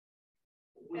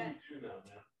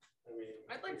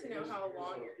I'd like to know how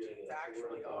long your jeans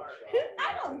actually are.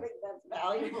 I don't think that's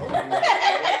valuable.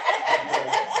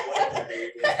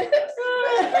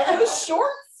 Are those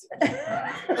shorts?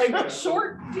 Like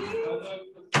short jeans?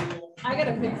 I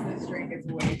gotta fix this drink. It's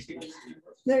way too.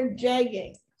 They're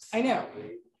jeggings. I know.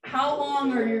 How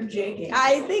long are your jeggings?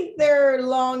 I think they're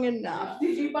long enough.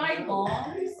 Did you buy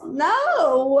longs?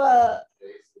 No.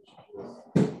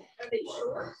 Are they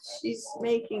short? She's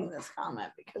making this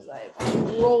comment because I've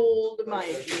rolled my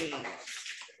jeans.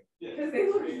 Because they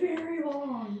look very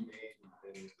long.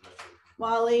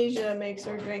 While Asia makes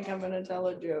her drink, I'm going to tell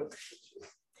a joke.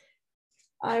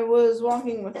 I was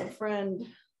walking with a friend.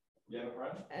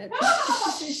 And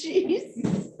she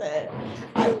said,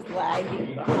 I was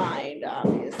lagging behind,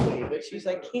 obviously, but she's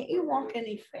like, can't you walk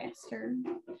any faster?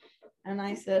 And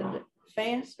I said,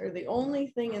 faster? The only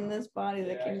thing in this body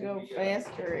that can go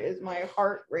faster is my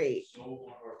heart rate.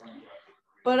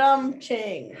 But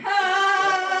Ching.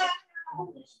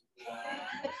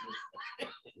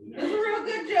 It's a real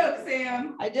good joke,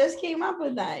 Sam. I just came up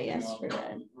with that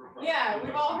yesterday. Yeah,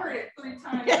 we've all heard it 3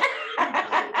 times.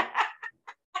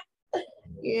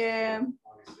 Yeah.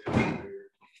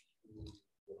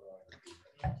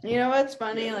 You know what's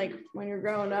funny? Like when you're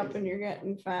growing up and you're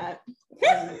getting fat.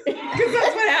 Because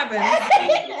that's what happens.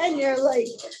 And you're like,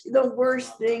 the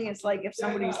worst thing is like if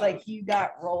somebody's like, you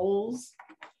got rolls.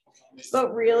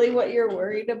 But really what you're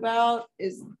worried about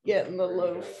is getting the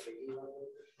loaf.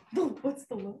 What's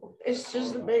the loaf? It's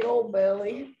just a big old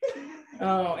belly.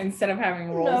 Oh, instead of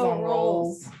having rolls on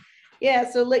rolls. Yeah,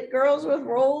 so like girls with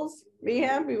rolls, be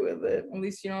happy with it. At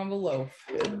least you don't have a loaf.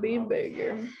 Could be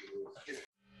bigger.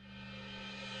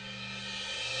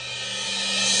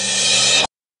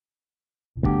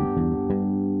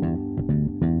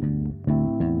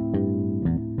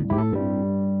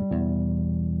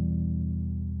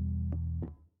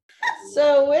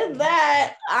 So with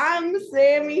that, I'm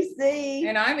Sammy C.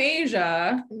 And I'm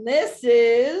Asia. And this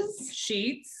is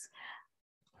Sheets.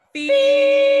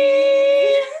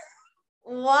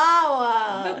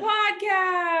 Wow. The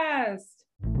podcast.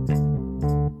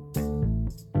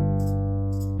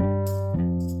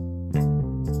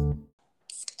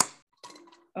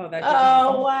 Oh, that.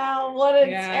 Oh wow! What a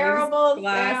terrible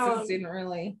glasses sound. didn't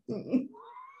really.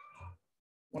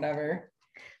 Whatever.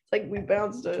 It's like we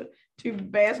bounced 2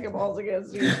 basketballs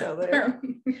against each other.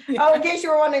 Oh, in case you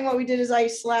were wondering, what we did is I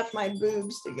slapped my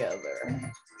boobs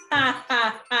together. Ha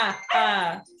ha ha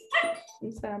ha.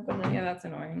 What's happening? Yeah, that's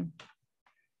annoying.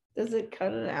 Does it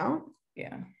cut it out?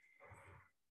 Yeah.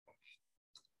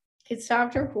 It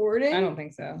stopped recording? I don't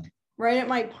think so. Right at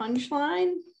my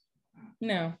punchline?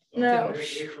 No. No.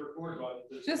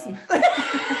 Just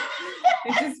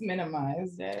it just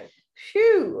minimized it.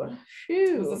 Shoo.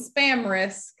 It was a spam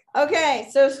risk. Okay,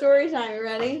 so story time. You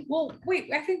ready? Well,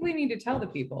 wait, I think we need to tell the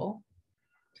people.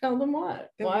 Tell them what?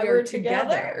 That Why we're we're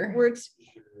together.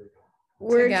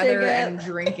 We're together and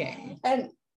drinking. And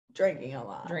drinking a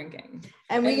lot. Drinking.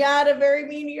 And we got a very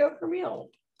mediocre meal.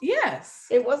 Yes.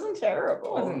 It wasn't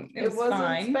terrible. It wasn't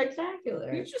fine.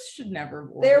 Spectacular. You just should never.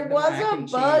 There was a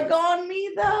bug on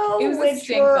me though, it was which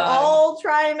we're all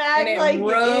trying to act like it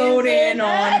rode in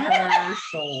on her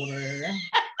shoulder.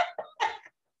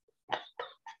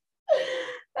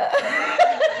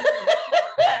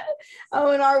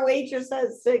 Oh, and our waitress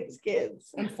has 6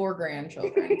 kids and 4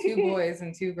 grandchildren, 2 boys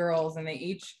and 2 girls, and they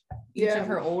each of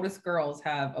her oldest girls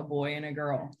have a boy and a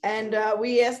girl. And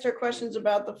we asked her questions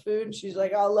about the food, and she's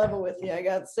like, "I'll level with you. I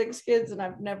got 6 kids, and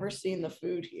I've never seen the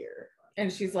food here."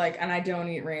 And she's like, "And I don't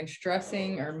eat ranch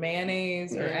dressing or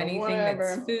mayonnaise or anything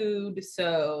whatever. That's food.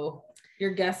 So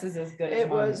your guess is as good as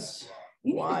mine." Was.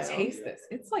 You need to taste this.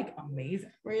 It's like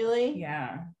amazing. Really?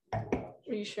 Yeah.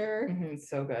 Are you sure? Mm-hmm, it's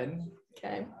so good.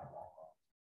 Okay.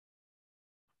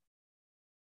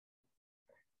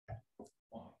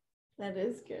 That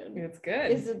is good. It's good.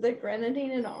 Is it the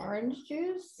grenadine and orange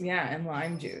juice? Yeah, and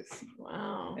lime juice.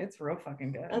 Wow. It's real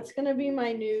fucking good. That's going to be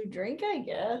my new drink, I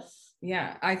guess.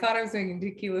 Yeah, I thought I was making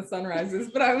tequila sunrises,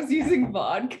 but I was using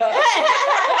vodka.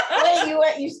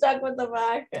 Wait, you stuck with the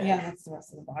vodka? Yeah, that's the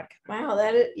rest of the vodka. Wow,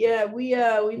 that is, yeah, we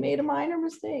made a minor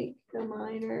mistake.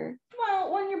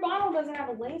 Well, when your bottle doesn't have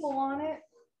a label on it.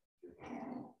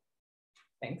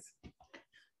 Thanks.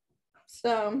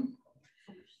 So,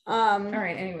 all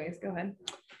right, anyways, go ahead.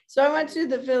 So I went to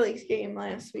the Phillies game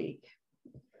last week,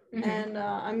 and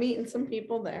I'm meeting some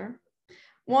people there.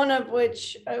 One of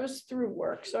which I was through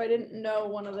work, so I didn't know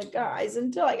one of the guys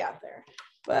until I got there.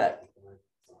 But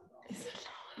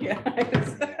yeah, that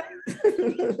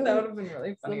would have been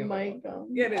really funny.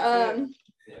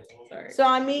 Sorry. So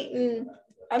I'm meeting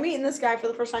this guy for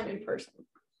the first time in person.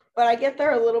 but I get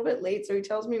there a little bit late, so he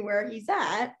tells me where he's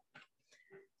at.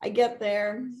 I get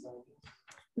there.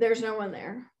 There's no one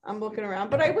there. I'm looking around,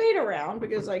 but I wait around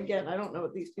because, again, I don't know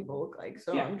what these people look like.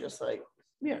 So I'm just like,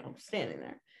 standing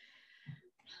there.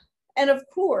 And of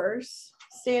course,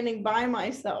 standing by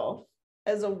myself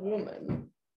as a woman,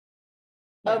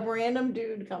 a random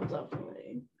dude comes up to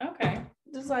me. Okay.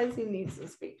 Decides he needs to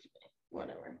speak to me.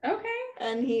 Whatever. Okay.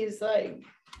 And he's like,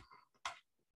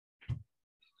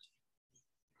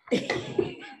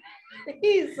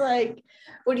 he's like,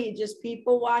 what are you, just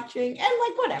people watching? And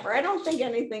like, whatever. I don't think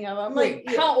anything of him. Wait,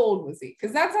 like, how old was he?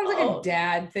 Because that sounds like a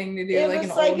dad thing to do. It like was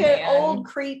an like old an man. old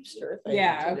creepster thing.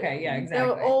 Yeah. Okay. Do. Yeah.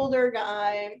 Exactly. The older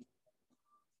guy.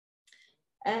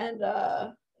 And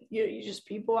you just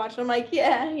people watch. I'm like,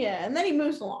 yeah. And then he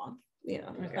moves along.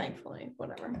 Thankfully,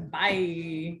 whatever.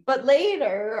 Bye. But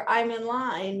later, I'm in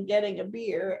line getting a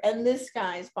beer, and this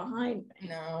guy's behind me.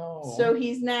 No. So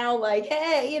he's now like,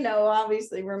 hey,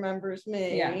 obviously remembers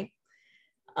me. Yeah.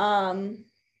 And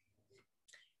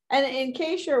in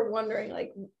case you're wondering,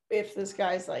 like, if this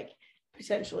guy's like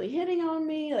potentially hitting on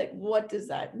me, like, what does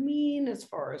that mean as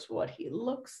far as what he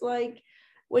looks like?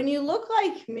 When you look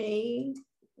like me,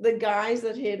 the guys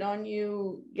that hit on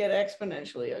you get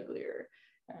exponentially uglier.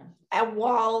 And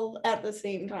while at the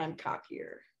same time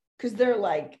cockier, because they're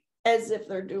like as if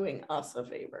they're doing us a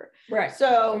favor. Right.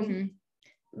 So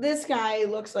this guy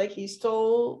looks like he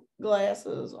stole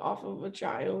glasses off of a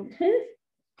child.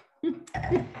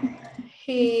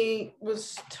 He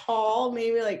was tall,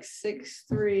 maybe like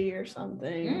 6'3" or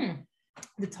something.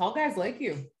 The tall guys like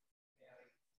you.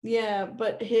 Yeah,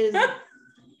 but his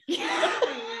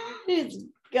his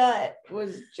gut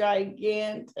was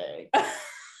gigantic.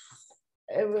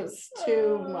 It was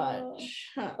too much.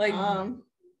 Like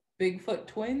Bigfoot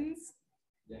twins?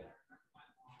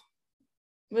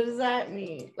 What does that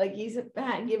mean? Like he's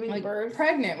giving like birth?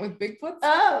 Pregnant with Bigfoot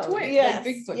twins? Yes,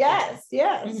 like Bigfoot yes.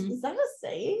 Is that a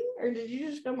saying? Or did you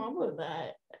just come up with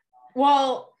that?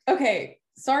 Well, okay.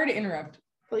 Sorry to interrupt.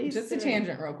 Please. Just a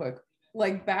tangent real quick.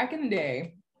 Like back in the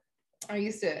day, I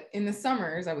used to, in the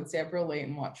summers, I would stay up real late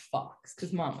and watch Fox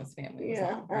because Mama's Family was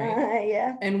on, right?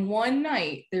 Yeah. And one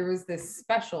night there was this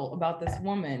special about this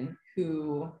woman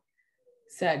who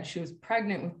said she was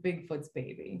pregnant with Bigfoot's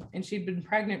baby, and she'd been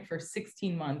pregnant for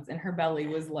 16 months and her belly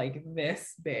was like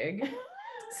this big.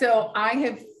 So I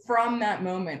have, from that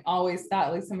moment, always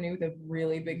thought like somebody with a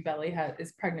really big belly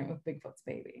is pregnant with Bigfoot's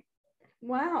baby.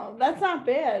 Wow, that's not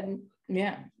bad.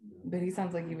 Yeah, but he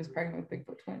sounds like he was pregnant with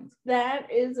Bigfoot twins.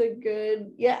 That is a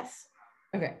good yes.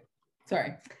 Okay,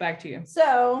 sorry, back to you.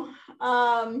 So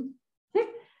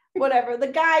whatever, the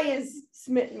guy is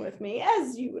smitten with me,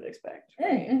 as you would expect,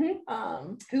 right?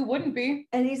 Who wouldn't be?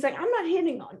 And he's like, I'm not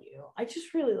hitting on you, I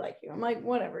just really like you. I'm like,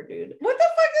 whatever, dude. What the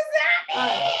fuck does that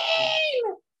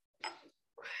mean?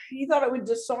 He thought it would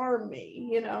disarm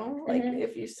me, like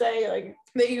if you say like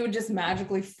that you would just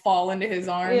magically fall into his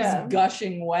arms,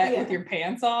 gushing wet with your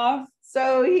pants off.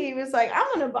 So he was like, I'm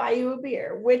gonna buy you a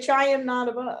beer, which I am not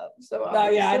above. So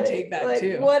I'd take that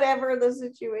too. Whatever the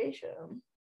situation.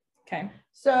 Okay.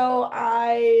 So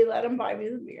I let him buy me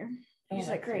the beer. He's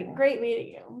like, great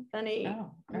meeting you. Then we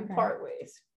part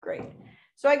ways. Great.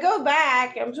 So I go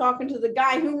back, I'm talking to the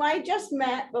guy whom I just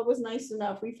met, but was nice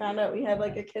enough. We found out we had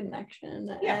like a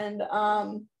connection. Yeah. And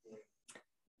I'm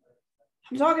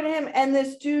talking to him, and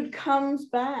this dude comes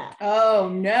back. Oh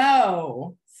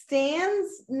no.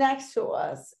 Stands next to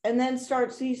us and then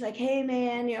he's like, hey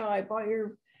man, I bought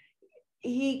your,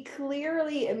 he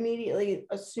clearly immediately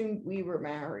assumed we were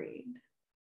married.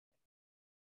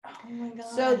 Oh my God.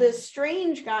 So this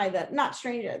strange guy the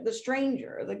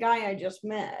guy I just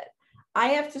met, I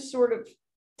have to sort of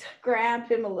grab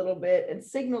him a little bit and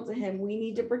signal to him, we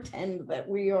need to pretend that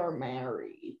we are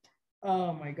married.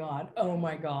 Oh my God. Oh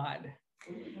my God.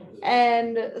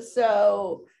 And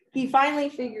so he finally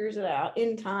figures it out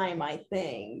in time, I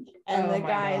think. And the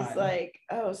guy's like,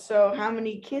 oh, so how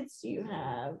many kids do you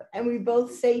have? And we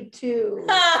both say 2. So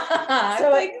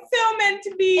like so meant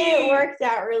to be. It worked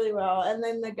out really well. And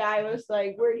then the guy was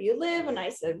like, where do you live? And I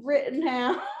said,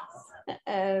 Rittenhouse.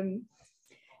 And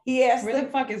he asked, where the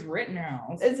fuck is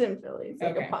Rittenhouse? It's in Philly. It's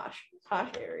like a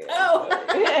posh area. Oh.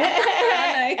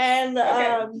 Nice. And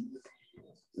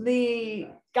the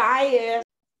guy asked,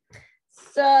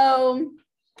 so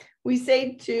we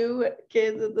say 2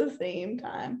 kids at the same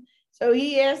time. So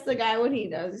he asked the guy what he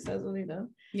does. He says what he does.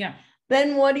 Yeah.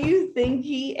 Then what do you think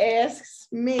he asks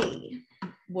me?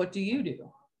 What do you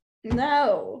do?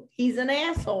 No, he's an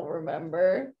asshole,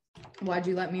 remember? Why'd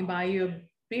you let me buy you a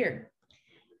beer?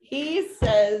 He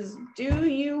says, do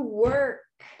you work?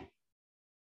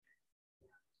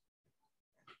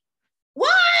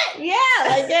 What?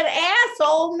 like an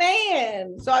asshole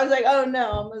man. So I was like, oh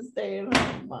no, I'm gonna stay at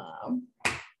home, Mom.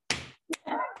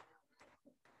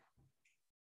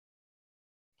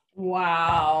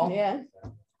 Wow. Yeah.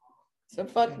 So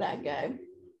fuck that guy.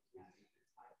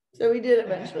 So we did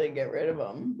eventually get rid of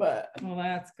him, but Well,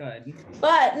 that's good.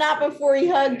 But not before he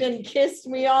hugged and kissed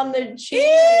me on the cheek.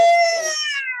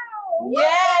 Ew!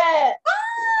 Yeah.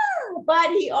 But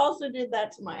he also did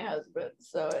that to my husband.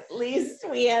 So at least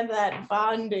we had that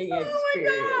bonding experience. Oh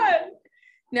my God.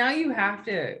 Now you have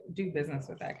to do business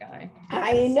with that guy.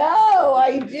 I know,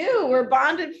 I do. We're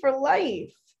bonded for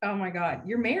life. Oh my God.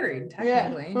 You're married,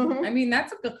 technically. Yeah. Mm-hmm. I mean,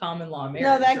 that's a common law marriage.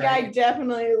 No, that guy right?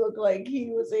 definitely looked like he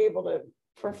was able to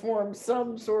perform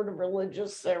some sort of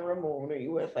religious ceremony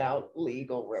without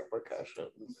legal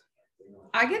repercussions.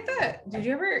 I get that. Have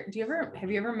you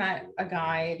ever met a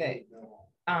guy that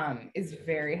is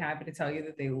very happy to tell you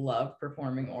that they love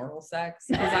performing oral sex?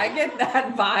 Because I get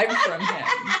that vibe from him.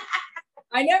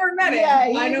 I never met him.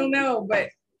 Yeah, I don't know, but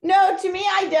no, to me,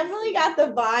 I definitely got the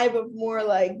vibe of more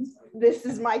like, this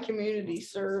is my community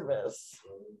service.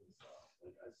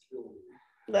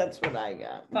 That's what I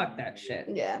got. fuck that shit.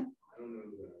 Yeah.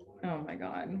 Oh my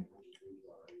God.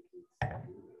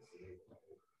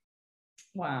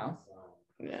 Wow.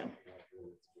 Yeah.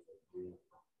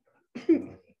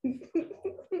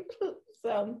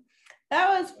 So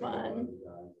that was fun.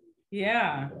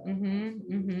 Yeah.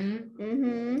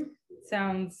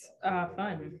 Sounds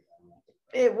fun.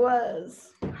 It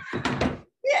was.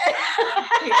 Yeah.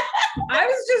 I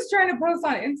was just trying to post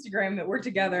on Instagram that we're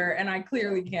together, and I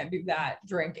clearly can't do that,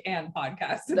 drink and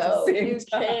podcast at No, the same you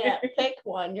time. can't pick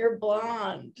one. You're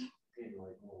blonde.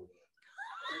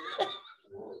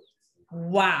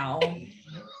 Wow.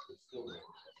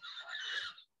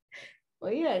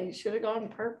 Well, yeah, you should have gone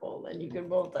purple. Then you could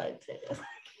multitask.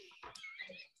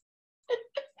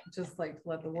 Just like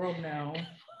let the world know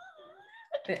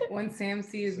that when Sam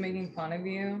C is making fun of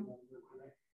you,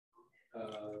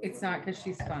 it's not because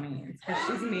she's funny, it's because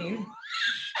she's mean.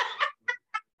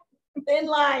 Thin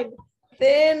line.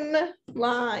 Thin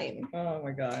line. Oh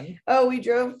my God. Oh, we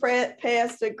drove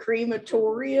past a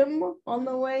crematorium on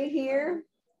the way here.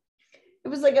 It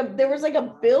was like there was like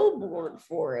a billboard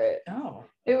for it. Oh.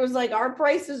 It was like, our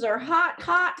prices are hot,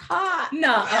 hot, hot.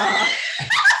 No.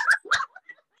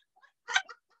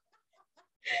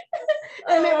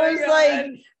 And it was like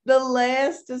the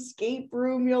last escape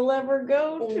room you'll ever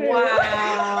go to.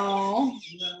 Wow.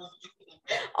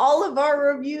 All of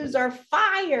our reviews are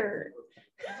fire.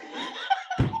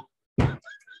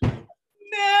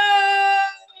 No.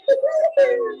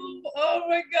 Oh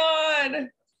my God.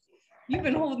 You've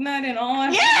been holding that in all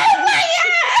afternoon.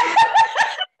 Yes,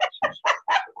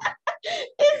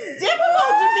 it's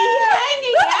difficult to be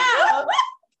hanging out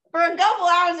for a couple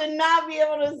hours and not be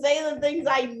able to say the things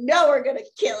I know are gonna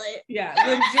kill it. Yeah,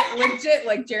 legit.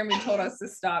 Like Jeremy told us to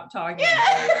stop talking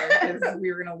earlier because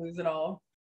we were gonna lose it all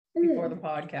before the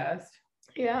podcast.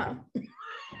 Yeah.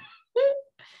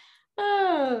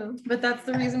 But that's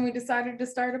the reason we decided to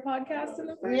start a podcast in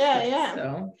the first place. Yeah.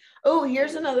 So Oh,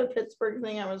 here's another Pittsburgh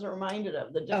thing I was reminded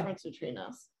of, the difference between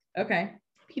us. okay.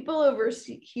 People over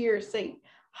here say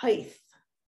height.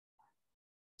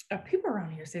 People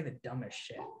around here say the dumbest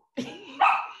shit.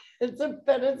 It's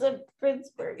a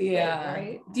Pittsburgh thing, Yeah.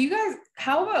 right? Do you guys,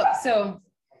 how about, so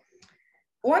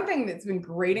one thing that's been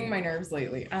grating my nerves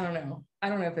lately, I don't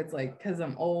know if it's like because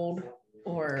I'm old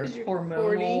or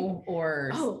hormonal 40. or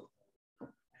Oh.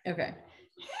 Okay.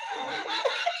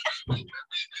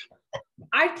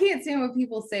 I can't stand when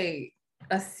people say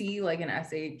a C like an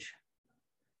SH.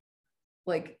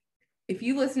 Like if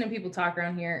you listen to people talk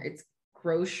around here, it's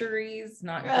groceries,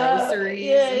 not groceries.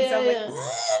 And stuff like,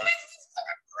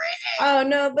 oh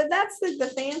no, but that's like the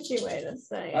fancy way to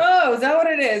say it. oh, is that what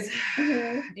it is?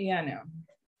 Mm-hmm. Yeah, no.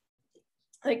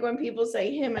 Like when people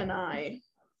say him and I.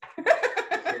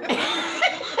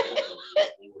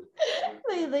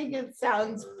 They think it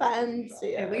sounds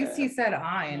fancy. At least he said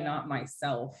I and not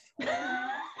myself. God,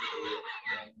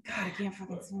 I can't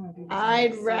fucking stand people.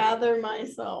 I'd rather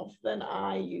myself than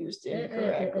I used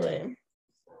incorrectly.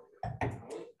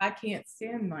 I can't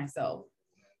stand myself.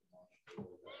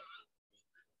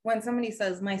 When somebody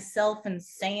says myself and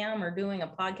Sam are doing a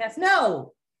podcast,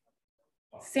 no,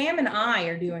 Sam and I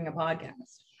are doing a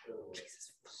podcast.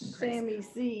 Jesus fucking Christ. Sammy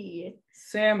C.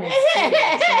 Sammy C.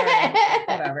 Sorry.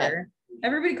 Whatever.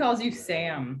 Everybody calls you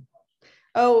Sam.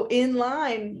 Oh, in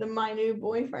line, my new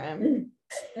boyfriend.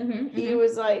 He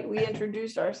was like, we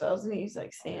introduced ourselves and he's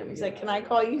like, Sam. He's like, can I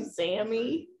call you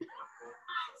Sammy? I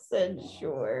said,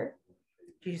 sure.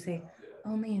 Did you say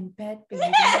only in bed, baby?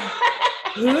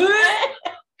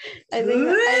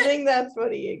 I think that's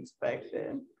what he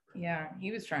expected. Yeah,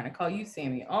 he was trying to call you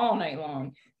Sammy all night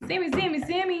long.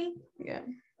 Sammy. Yeah.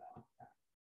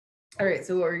 All right,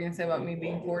 so what were you gonna say about me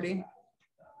being 40?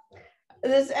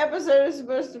 This episode is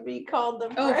supposed to be called the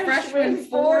Freshman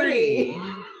 40.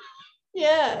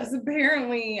 Yeah. Because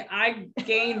apparently I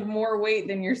gained more weight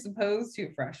than you're supposed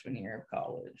to freshman year of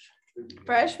college.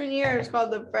 Freshman year is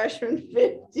called the freshman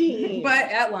 15.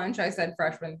 But at lunch I said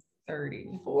freshman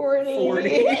 30. 40.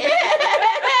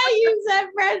 You said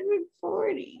freshman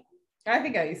 40. I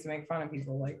think I used to make fun of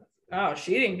people like, oh,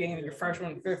 she didn't gain the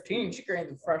freshman 15, she gained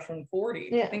the freshman 40.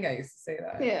 Yeah. I think I used to say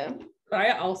that. Yeah. But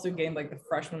I also gained like the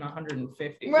freshman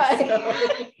 150. Right.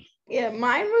 So. Yeah,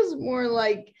 mine was more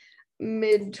like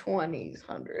mid-20s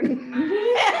 100.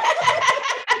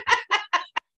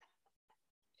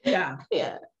 Yeah.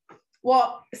 Yeah.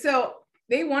 Well, so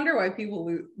they wonder why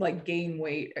people gain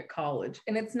weight at college.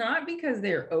 And it's not because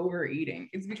they're overeating.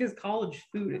 It's because college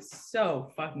food is so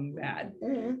fucking bad.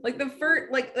 Mm-hmm. Like the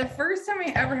first time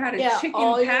I ever had a chicken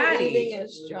all patty. You're eating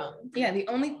is junk. Yeah,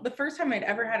 the first time I'd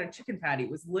ever had a chicken patty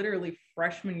was literally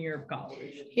freshman year of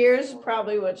college. Here's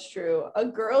probably what's true. A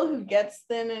girl who gets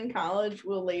thin in college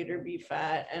will later be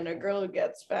fat, and a girl who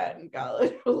gets fat in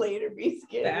college will later be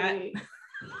skinny.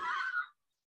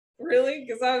 Really?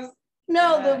 Because I was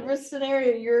No, the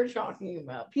scenario you're talking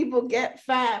about. People get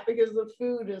fat because the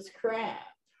food is crap.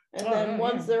 And then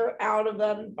once they're out of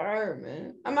that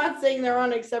environment, I'm not saying there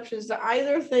aren't exceptions to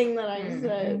either thing that I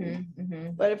said,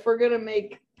 but if we're going to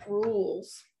make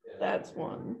rules, that's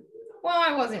one. Well,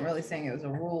 I wasn't really saying it was a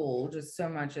rule, just so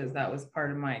much as that was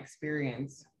part of my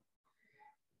experience.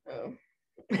 Oh.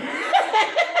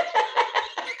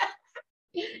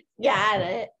 Got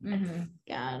it.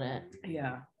 Got it.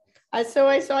 Yeah. So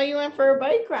I saw you went for a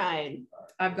bike ride.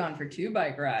 I've gone for 2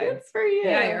 bike rides. Good for you.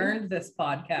 Yeah, I earned this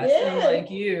podcast,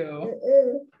 unlike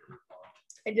you.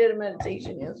 I did a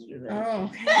meditation yesterday.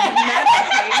 Oh,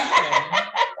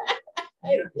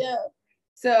 meditation. Yeah.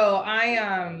 So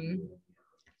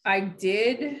I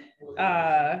did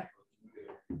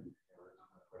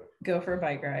go for a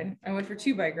bike ride. I went for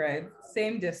 2 bike rides,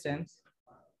 same distance.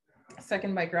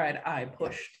 Second bike ride, I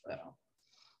pushed though.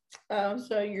 Oh,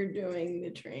 so you're doing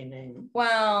the training.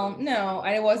 Well, no,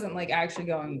 I wasn't like actually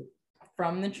going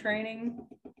from the training,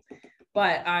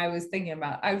 but I was thinking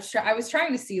about, I was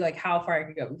trying to see like how far I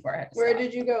could go before I had to Where stop.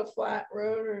 did you go? Flat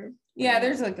road or? Yeah,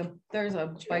 there's a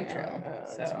bike trail.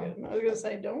 So I was gonna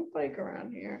say, don't bike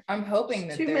around here. I'm hoping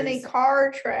that too many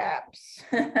car traps.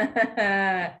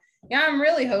 Yeah, I'm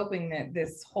really hoping that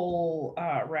this whole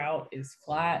route is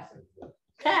flat.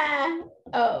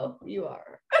 Oh, you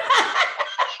are.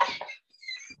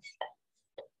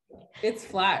 It's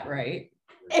flat, right?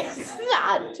 It's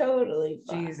not totally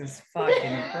flat. Jesus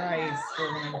fucking Christ,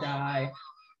 we're gonna die.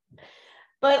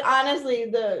 But honestly,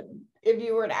 if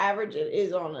you were to average it,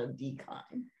 is on a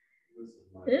decline.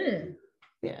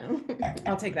 Yeah.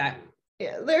 I'll take that.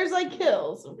 Yeah, there's like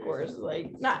hills, of course,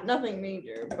 like nothing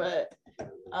major, but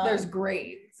there's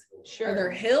grades. Sure. Are there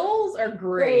hills or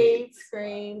grades?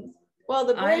 Grades. Well,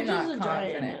 the bridge is a confident.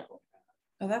 giant hill.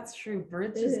 Oh, that's true.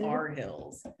 Bridges are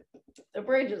hills. The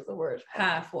bridge is the worst.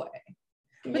 Halfway.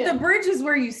 But the bridge is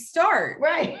where you start.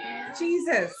 Right.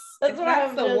 Jesus. That's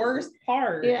the worst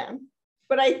part. Yeah.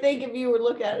 But I think if you would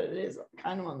look at it, it is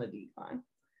kind of on the decline.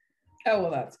 Oh,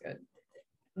 well, that's good.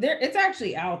 It's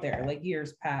actually out there, like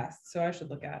years past. So I should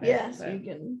look at it. Yeah, so you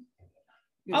can.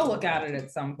 I'll look at it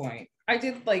at some point. I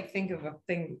did like think of a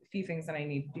few things that I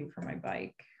need to do for my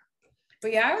bike.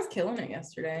 But yeah, I was killing it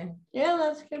yesterday. Yeah,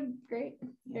 that's good. Great.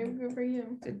 Good for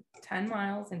you. Did 10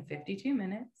 miles in 52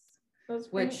 minutes. That's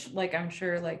great. Which, like, I'm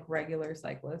sure like regular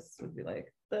cyclists would be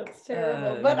like, that's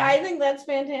terrible. But I think that's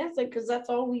fantastic because that's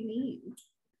all we need.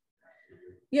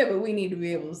 Yeah, but we need to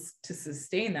be able to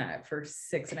sustain that for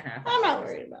 6.5 hours. I'm not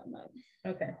worried about that.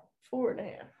 Okay.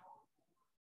 4.5.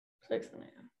 6.5.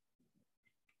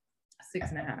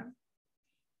 6.5.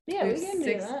 Yeah, we can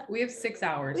do that. We have 6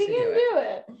 hours to do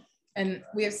it. And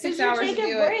we have 6 hours to do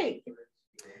it.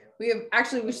 We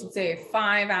have we should say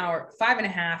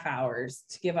 5.5 hours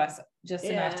to give us just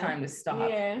enough time to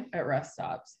stop at rest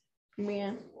stops.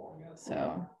 Yeah.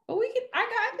 So, but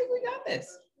I think we got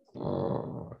this.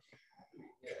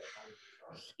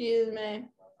 Excuse me.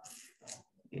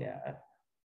 Yeah.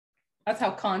 That's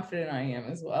how confident I am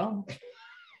as well.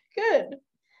 Good.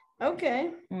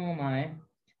 Okay. Oh my.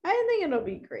 I think it'll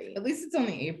be great. At least it's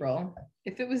only April.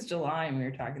 If it was July and we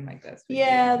were talking like this.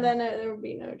 Then there would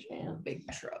be no chance. Big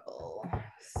trouble.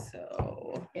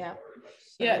 So. Yeah.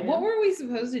 Yeah. What were we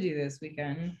supposed to do this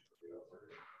weekend?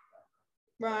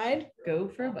 Ride? Go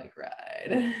for a bike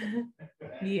ride.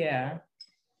 Yeah.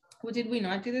 What did we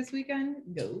not do this weekend?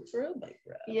 Go for a bike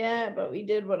ride. Yeah, but we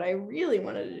did what I really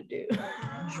wanted to do.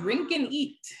 Drink and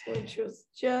eat. Which was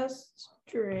just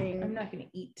drink. I'm not going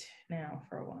to eat now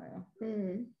for a while.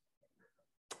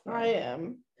 I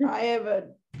am. I have a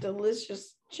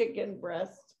delicious chicken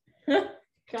breast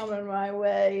coming my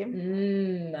way.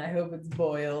 I hope it's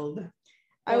boiled.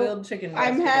 Boiled chicken breast.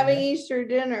 I'm having Easter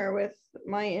dinner with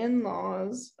my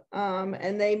in-laws,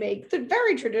 and they make the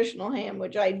very traditional ham,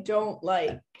 which I don't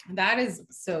like. That is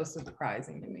so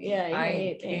surprising to me. Yeah,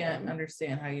 I can't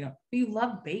understand how you don't. You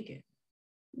love bacon.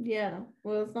 Yeah,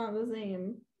 well, it's not the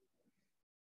same.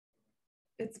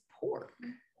 It's pork.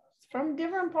 It's from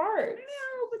different parts.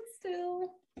 No, but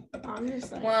still. I'm just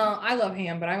saying. Well, I love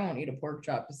ham, but I won't eat a pork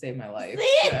chop to save my life.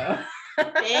 So.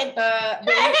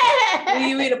 Will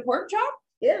you eat a pork chop?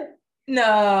 Yeah.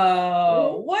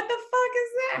 No. What the fuck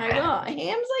is that? I know.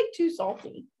 Ham's like too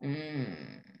salty.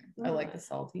 I like the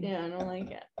salty. Yeah, I don't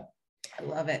like it. I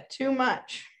love it. Too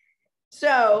much.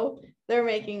 So they're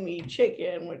making me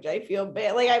chicken, which I feel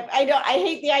bad. Like I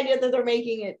hate the idea that they're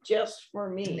making it just for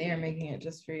me. They are making it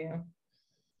just for you.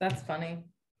 That's funny.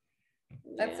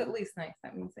 That's at least nice.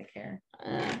 That means they care.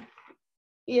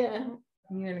 Yeah.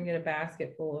 You're gonna get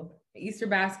a Easter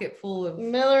basket full of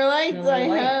Miller Lights. I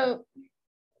hope.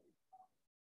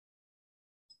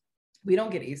 We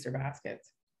don't get Easter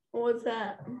baskets. What's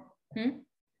that?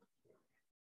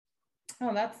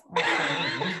 Oh, that's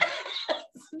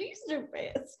it's an Easter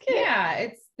basket. Yeah,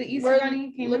 it's the Easter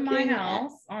Bunny came to my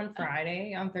house on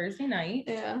Thursday night.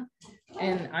 Yeah.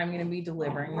 And I'm gonna be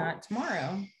delivering that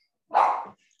tomorrow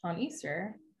on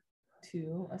Easter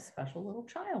to a special little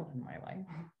child in my life.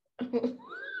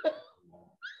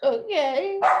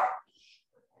 Okay.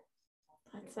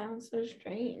 That sounds so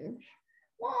strange.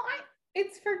 Well,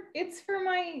 it's for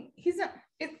my,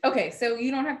 okay, so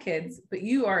you don't have kids, but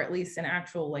you are at least an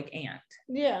actual like aunt.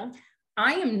 Yeah.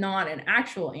 I am not an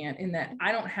actual aunt in that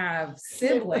I don't have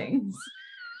siblings.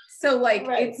 So like,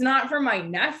 It's not for my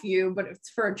nephew, but it's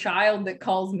for a child that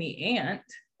calls me aunt.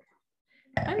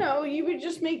 I know, you would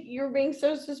just you're being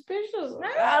so suspicious.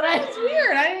 It's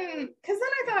weird. I didn't, because then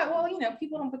I thought, well,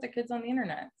 people don't put their kids on the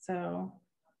internet. So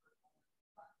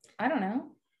I don't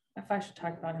know if I should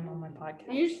talk about him on my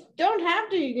podcast. You don't have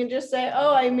to. You can just say,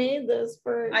 oh, I made this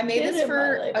for a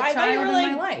child in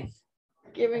my life.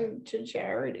 Giving to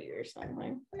charity or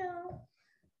something. No.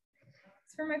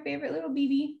 It's for my favorite little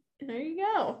BB. There you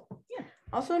go. Yeah.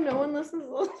 Also, no one listens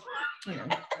to this.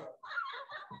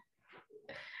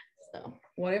 So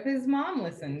what if his mom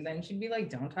listened? Then she'd be like,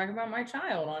 don't talk about my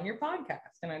child on your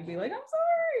podcast. And I'd be like, I'm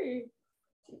sorry.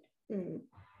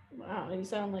 Wow, you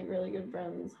sound like really good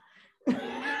friends.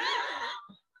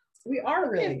 We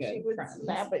are really good friends.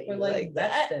 We're like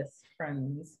bestest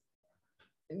friends.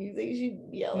 And you think she'd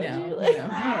yell at you? Like, no,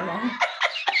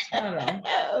 I don't know.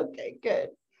 Okay, good.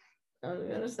 I was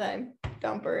gonna say,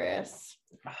 dump her ass.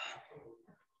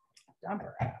 Dump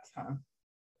her ass, huh?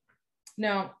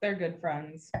 No, they're good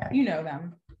friends. You know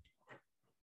them.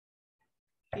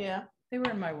 Yeah. They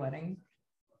were in my wedding.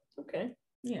 Okay.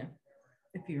 Yeah.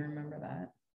 If you remember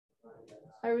that.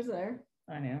 I was there.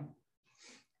 I know.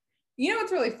 You know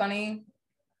what's really funny?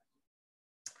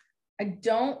 I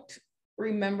don't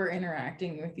remember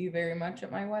interacting with you very much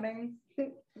at my wedding.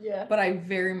 Yeah. But I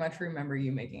very much remember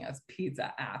you making us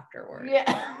pizza afterwards.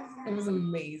 Yeah. It was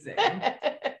amazing.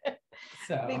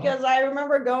 So because I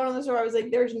remember going to the store, I was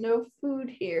like, there's no food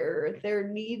here. There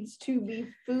needs to be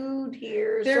food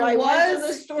here. So I went to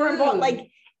the store and bought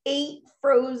like 8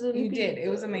 frozen pizzas. Did. It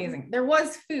was amazing. There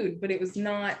was food, but it was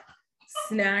not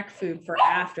snack food for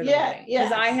after the wedding.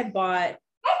 Because I had bought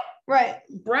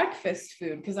breakfast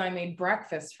food because I made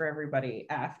breakfast for everybody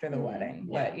after the wedding.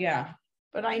 But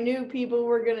but I knew people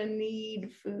were gonna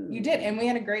need food. You did, and we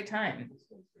had a great time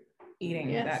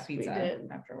eating that pizza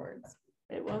afterwards.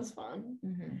 It was fun.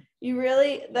 Mm-hmm. You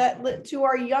really, to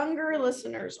our younger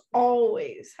listeners,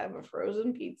 always have a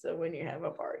frozen pizza when you have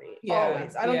a party.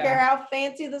 Always. I don't care how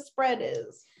fancy the spread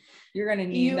is. You're going to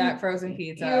need that frozen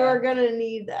pizza. You are going to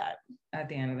need that. At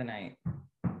the end of the night.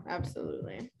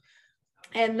 Absolutely.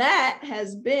 And that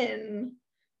has been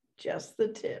just the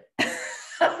tip.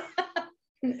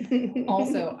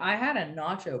 Also, I had a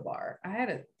nacho bar. I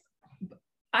had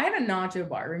a nacho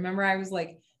bar. Remember, I was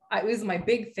like, it was my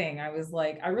big thing. I was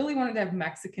like, I really wanted to have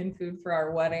Mexican food for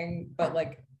our wedding, but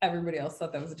like everybody else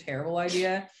thought that was a terrible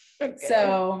idea. Okay.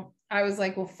 So I was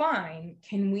like, well, fine.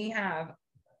 I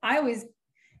always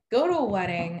go to a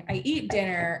wedding, I eat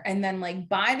dinner, and then like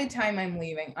by the time I'm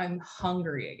leaving, I'm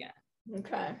hungry again.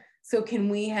 Okay. So can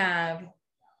we have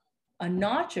a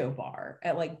nacho bar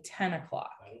at like 10 o'clock?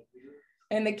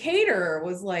 And the caterer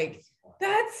was like,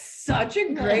 that's such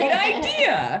a great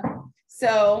idea.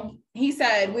 So he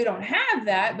said, we don't have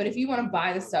that, but if you want to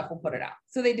buy the stuff, we'll put it out.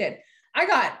 So they did. I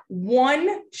got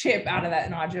one chip out of that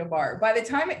nacho bar. By the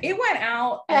time it went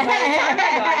out, and by the time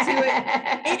I got to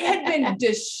it, it had been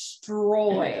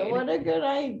destroyed. What a good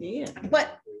idea.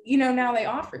 But, you know, now they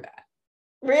offer that.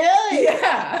 Really?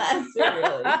 Yeah. That's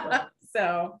really fun.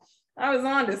 So I was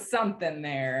on to something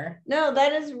there. No,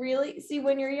 that is really, see,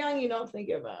 when you're young, you don't think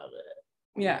about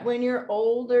it. Yeah. When you're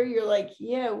older, you're like,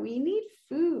 yeah, we need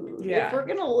food. Yeah. If we're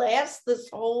going to last this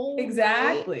whole night.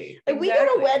 Exactly. Like we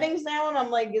go to weddings now and I'm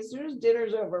like, as soon as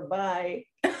dinner's over, bye.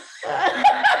 I'm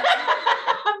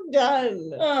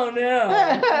done. Oh no.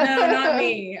 No, not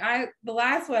me. The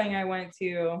last wedding I went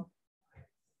to.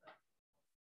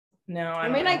 No, I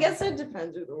mean, I guess it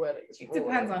depends who the wedding is. It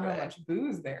depends on how much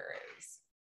booze there is.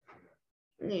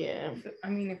 Yeah. I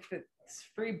mean, if it's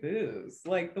free booze,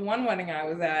 like the one wedding I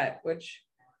was at, which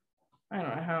I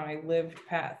don't know how I lived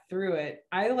through it.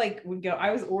 I would go,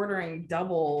 I was ordering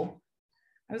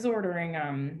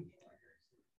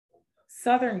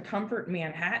Southern Comfort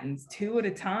Manhattans 2 at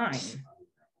a time.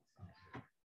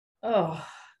 Oh,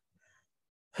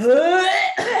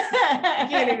 I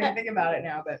can't even think about it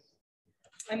now, but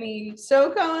I mean,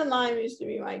 SoCo and lime used to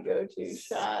be my go-to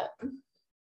shot.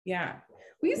 Yeah.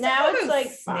 We used now to have it's those like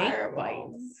snake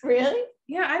fireballs. bites. Really?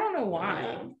 Yeah, I don't know why.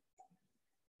 Yeah.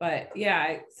 But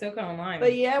yeah, SoCo and lime.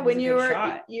 But yeah, when you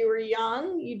were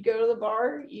young, you'd go to the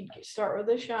bar, you'd start with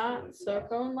a shot,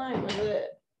 SoCo and lime was it.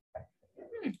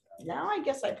 Now I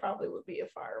guess I probably would be a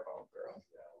fireball girl.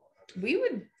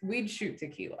 We'd shoot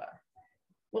tequila.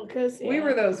 Well, because we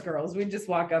were those girls. We'd just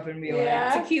walk up and be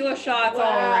like tequila shots all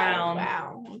around.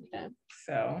 Wow. Okay.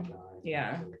 So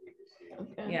yeah.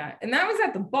 Okay. Yeah. And that was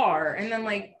at the bar. And then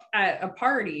like at a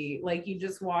party, like you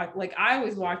just walk, like I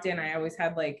always walked in, I always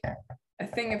had like a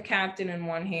thing of Captain in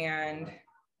one hand,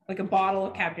 like a bottle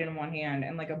of Captain in one hand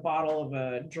and like a bottle of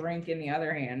a drink in the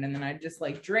other hand. And then I'd just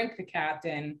like drink the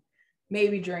Captain,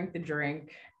 maybe drink the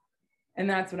drink. And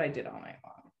that's what I did all night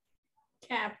long.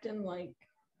 Captain, like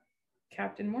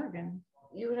Captain Morgan.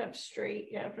 You would have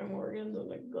straight Captain Morgans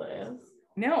in a glass.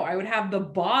 No, I would have the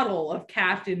bottle of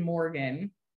Captain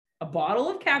Morgan, a bottle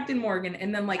of Captain Morgan,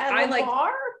 and then like at a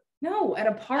bar? No, at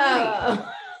a party.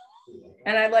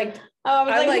 And I liked. I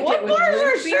was like, what bars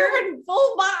are serving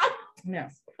full bottle? No,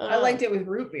 I liked it with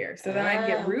root beer. So then I'd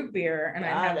get root beer and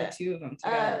I'd have the two of them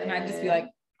together, and I'd just be like,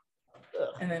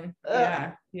 and then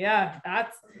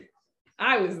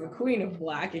I was the queen of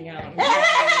blacking out.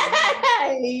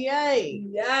 Yay.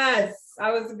 Yes,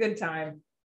 I was a good time.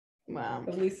 Wow.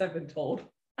 At least I've been told.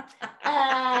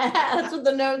 That's what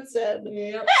the note said.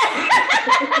 Yep.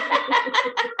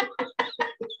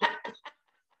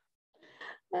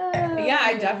 Yeah,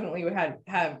 I definitely would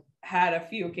have had a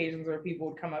few occasions where people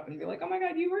would come up and be like, oh my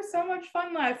God, you were so much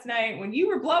fun last night when you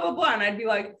were blah, blah, blah. And I'd be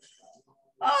like,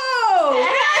 oh,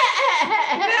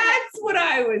 that's what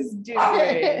I was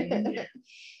doing.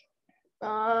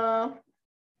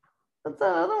 What's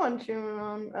that other one chewing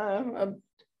on? A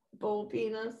bull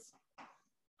penis.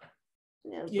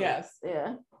 Yeah, yes.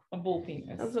 Yeah. A bull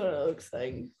penis. That's what it looks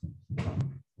like.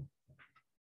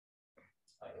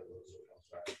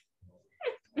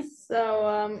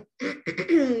 So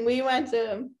we went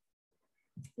to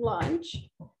lunch,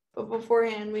 but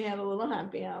beforehand we had a little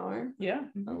happy hour. Yeah.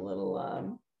 A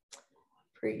little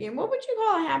pregame. What would you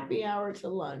call a happy hour to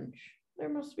lunch? There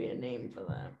must be a name for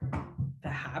that. The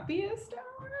happiest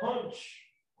hour? Lunch.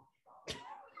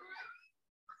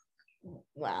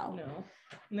 Wow.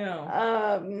 No.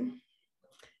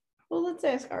 Well, let's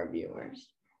ask our viewers.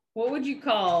 What would you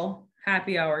call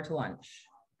happy hour to lunch?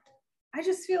 I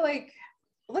just feel like,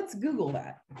 let's Google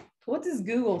that. What does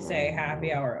Google say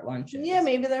happy hour at lunch is? Yeah,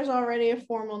 maybe there's already a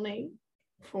formal name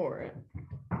for it.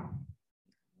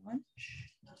 Lunch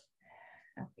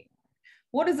happy hour.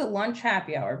 What is a lunch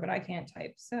happy hour? But I can't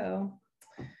type, so.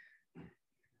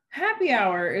 Happy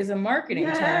hour is a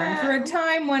marketing term for a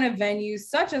time when a venue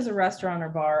such as a restaurant or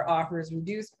bar offers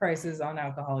reduced prices on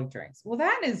alcoholic drinks. Well,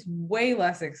 that is way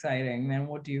less exciting than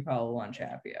what do you call a lunch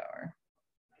happy hour?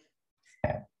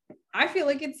 I feel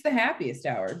like it's the happiest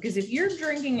hour because if you're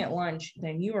drinking at lunch,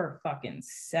 then you are fucking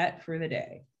set for the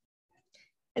day.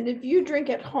 And if you drink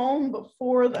at home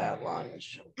before that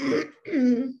lunch,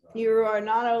 you are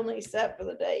not only set for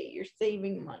the day, you're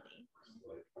saving money.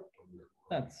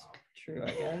 That's true,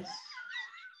 I guess.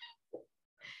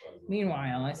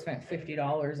 Meanwhile, I spent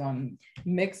 $50 on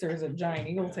mixers at Giant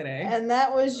Eagle today. And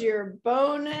that was your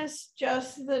bonus,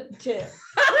 just the tip.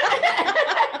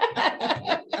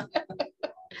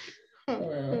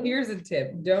 Here's a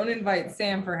tip. Don't invite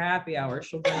Sam for happy hour.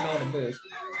 She'll bring all the booze.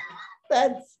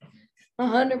 That's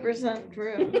 100%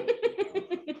 true.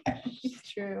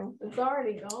 It's true. It's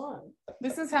already gone.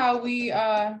 This is how we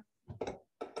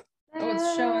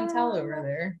it's show and tell over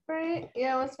there. Right?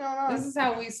 Yeah, what's going on? This is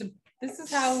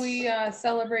how we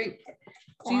celebrate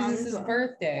Jesus'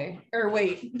 birthday. Or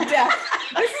wait, death.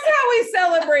 This is how we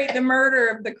celebrate the murder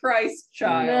of the Christ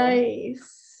child.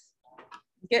 Nice.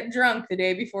 Get drunk the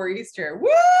day before Easter.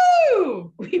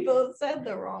 Woo! We both said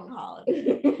the wrong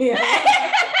holiday.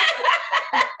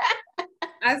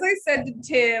 As I said to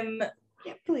Tim,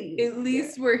 yeah, please. At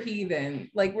least we're heathen.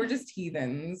 Like, we're just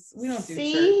heathens. We don't do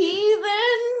sea church.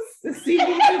 Heathens. The sea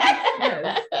heathens.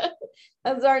 Yes.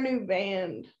 That's our new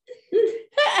band.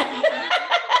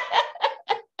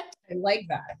 I like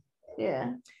that.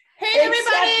 Yeah. Hey,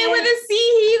 everybody, we're the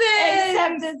sea heathens.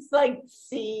 Except it's like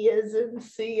C as in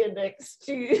see you next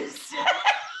Tuesday.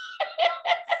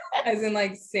 As in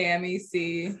like Sammy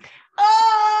C.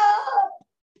 Oh!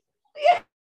 Yeah.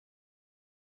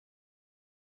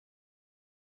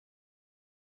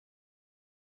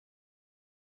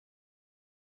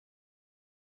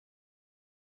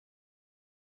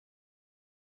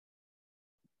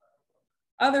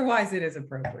 Otherwise, it is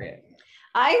appropriate.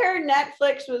 I heard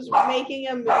Netflix was making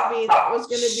a movie that was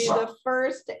going to be the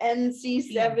first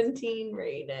NC-17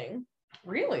 rating.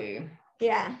 Really?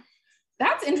 Yeah.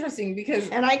 That's interesting because...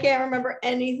 And I can't remember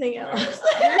anything else.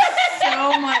 There's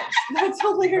so much. That's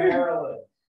hilarious. Maryland.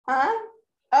 Huh?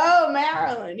 Oh,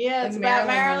 Maryland. Yeah, it's Like about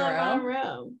Marilyn Marilyn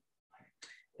Monroe.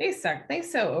 They suck. They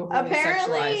so overly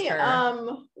Apparently, sexualized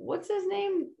her. what's his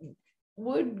name?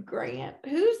 Wood Grant.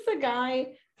 Who's the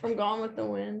guy from Gone with the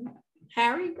Wind?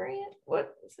 Harry Grant?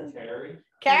 What's his name?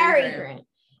 Cary Grant.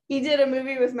 He did a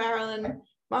movie with Marilyn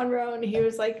Monroe, and he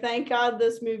was like, "Thank God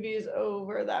this movie is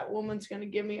over. That woman's going to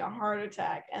give me a heart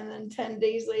attack." And then 10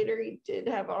 days later, he did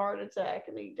have a heart attack,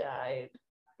 and he died.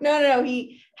 No,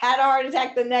 he had a heart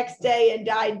attack the next day and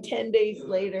died 10 days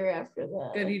later after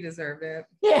that. Good, he deserved it.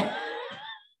 Yeah.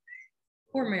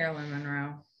 Poor Marilyn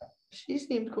Monroe. She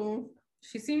seemed cool.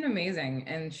 She seemed amazing,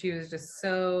 and she was just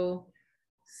so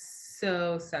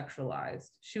sexualized.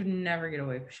 She would never get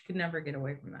away. She could never get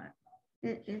away from that.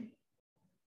 Mm-mm.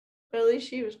 But at least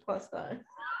she was plus size.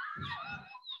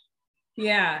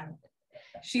 Yeah,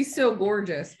 she's so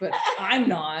gorgeous, but I'm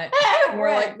not.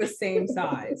 We're like the same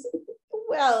size.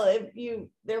 Well,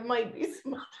 there might be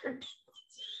some other.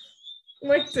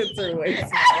 My tits are way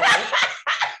smaller.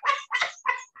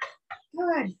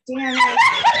 God damn it.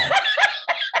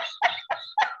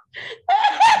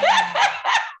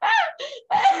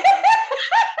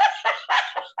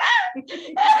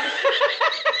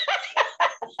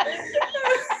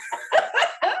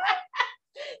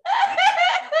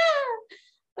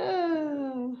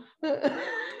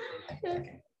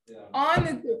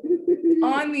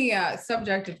 On the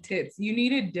subject of tits, you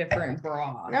need a different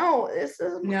bra. No, this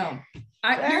is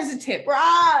here's a tip,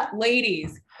 bra.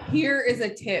 ladies. Here is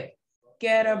a tip: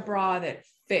 get a bra that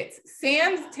fits.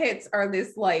 Sam's tits are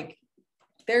this like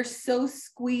they're so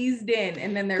squeezed in,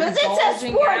 and then they're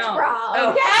bulging out.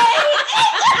 Bra, okay?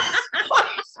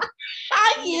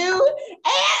 Not you,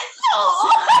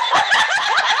 asshole.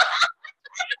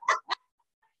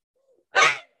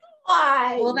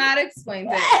 Why? Well, that explains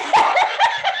it.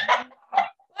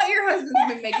 But your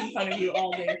husband's been making fun of you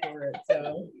all day for it,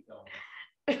 so.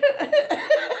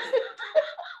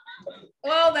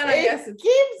 Well, then I guess it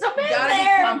keeps them in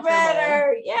there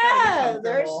better. Yeah,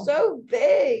 they're so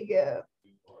big.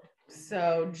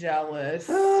 So jealous.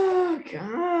 Oh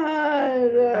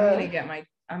God.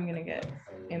 I'm gonna get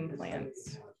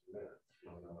implants.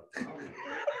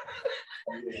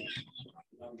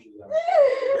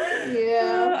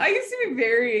 Yeah. I used to be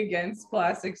very against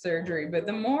plastic surgery, but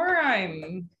the more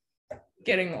I'm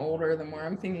getting older, the more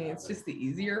I'm thinking it's just the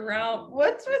easier route.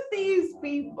 What's with these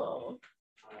people?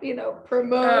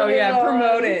 Promote. Oh yeah,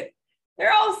 promote it.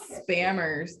 They're all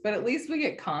spammers, but at least we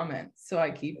get comments, so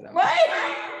I keep them. What?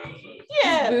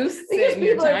 Yeah, Boosts because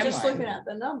people are timeline. Just looking at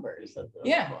the numbers.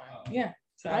 Yeah.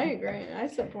 So I agree. I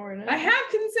support it. I have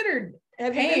considered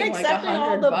paying like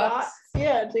 $100 bucks.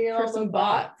 Yeah, to get for all some the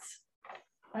bots.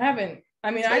 I haven't.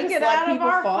 I mean, I Take just it let out of people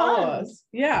our follow funds. us.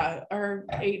 Yeah, or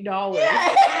 $8.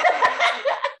 Yeah.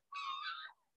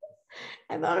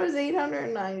 I thought it was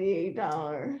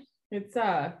 $898. It's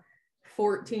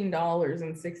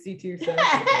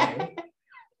 $14.62.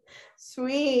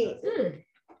 Sweet.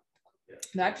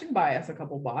 That should buy us a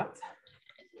couple bots.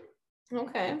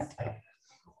 Okay.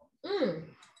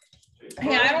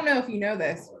 Hey, I don't know if you know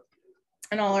this,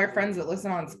 and all our friends that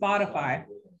listen on Spotify,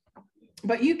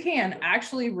 but you can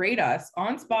actually rate us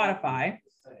on Spotify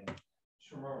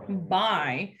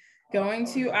by going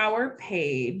to our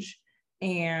page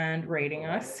and rating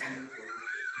us.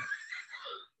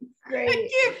 Great. I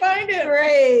can't find it.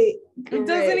 Great. It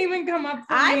doesn't even come up for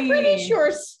I'm me. pretty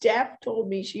sure Steph told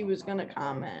me she was going to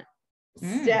comment.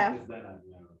 Steph,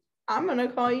 I'm going to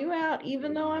call you out,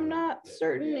 even though I'm not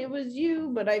certain it was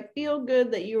you, but I feel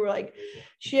good that you were like,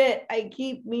 shit, I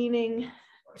keep meaning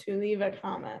to leave a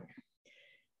comment.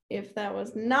 If that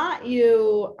was not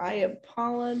you, I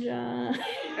apologize.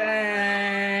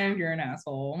 And you're an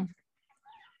asshole.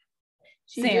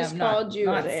 She Sam, just called you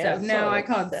not an Steph. asshole. No, I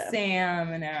called Steph.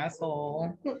 Sam an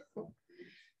asshole.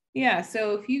 Yeah,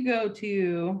 so if you go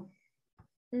to,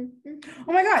 oh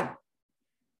my God,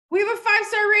 we have a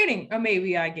 5-star rating. Oh,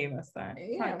 maybe I gave us that.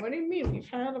 Yeah, what do you mean? We've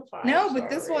had a 5-star No, but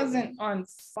this rating. wasn't on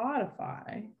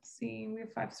Spotify. See, we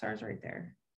have 5 stars right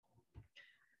there.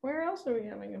 Where else are we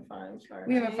having a 5-star?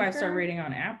 We have a 5-star rating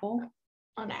on Apple.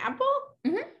 On Apple?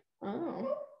 Mm-hmm.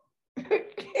 Oh.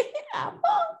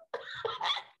 Apple?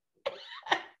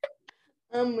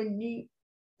 I'm a geek.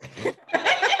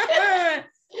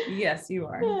 Yes, you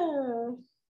are. Yeah.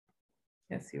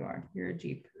 Yes, you are. You're a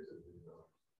Jeep.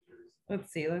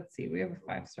 Let's see. We have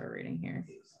a 5-star rating here.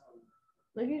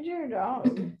 Look at your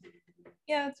dog.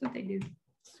 Yeah, that's what they do.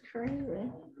 It's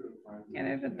crazy. Yeah,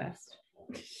 they're the best.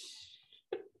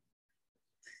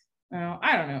 Oh,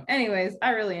 I don't know. Anyways, I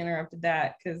really interrupted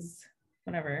that because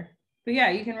whatever. But yeah,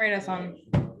 you can rate us on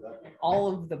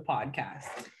all of the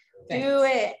podcasts. Thanks. Do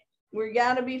it. We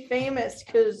got to be famous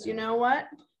because you know what?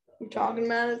 We're talking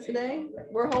about it today.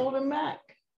 We're holding back.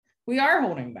 We are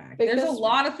holding back. There's a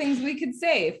lot of things we could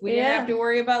say if we didn't have to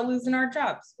worry about losing our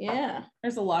jobs. Yeah.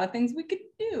 There's a lot of things we could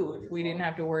do if we didn't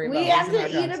have to worry about losing our jobs. We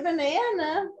have to eat jobs. a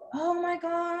banana. Oh my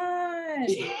God.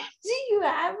 Do you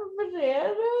have a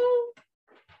banana?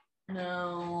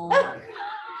 No.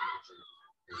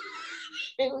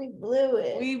 We blew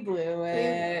it. We blew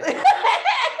it.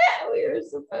 We were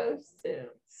supposed to.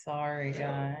 Sorry,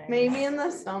 guys. Maybe in the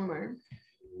summer.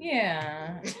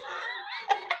 Yeah.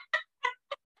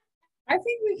 I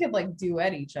think we could like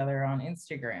duet each other on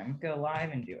Instagram, go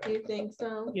live and do it. You think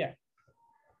so? Yeah.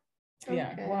 Okay.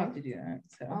 Yeah, we'll have to do that.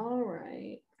 So. All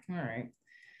right.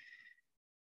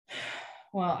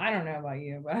 Well, I don't know about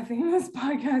you, but I think this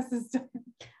podcast is done.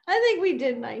 I think we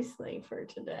did nicely for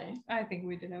today. I think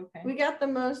we did okay. We got the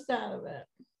most out of it.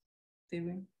 Did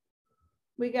we?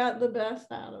 We got the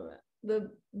best out of it.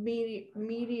 The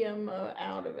medium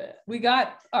out of it. We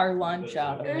got our lunch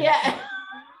out of it. Yeah.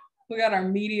 We got our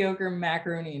mediocre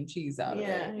macaroni and cheese out of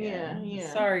it.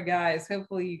 Yeah. Sorry, guys.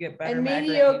 Hopefully you get better. And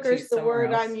mediocre is the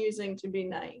word I'm using to be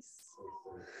nice.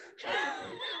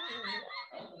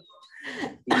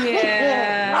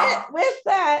 Yeah. With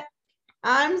that,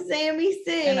 I'm Sammy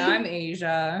C. And I'm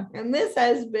Asia. And this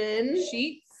has been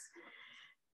Sheets.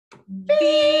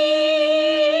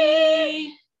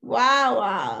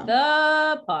 Wow.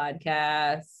 The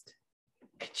podcast.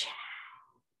 Ka-chow.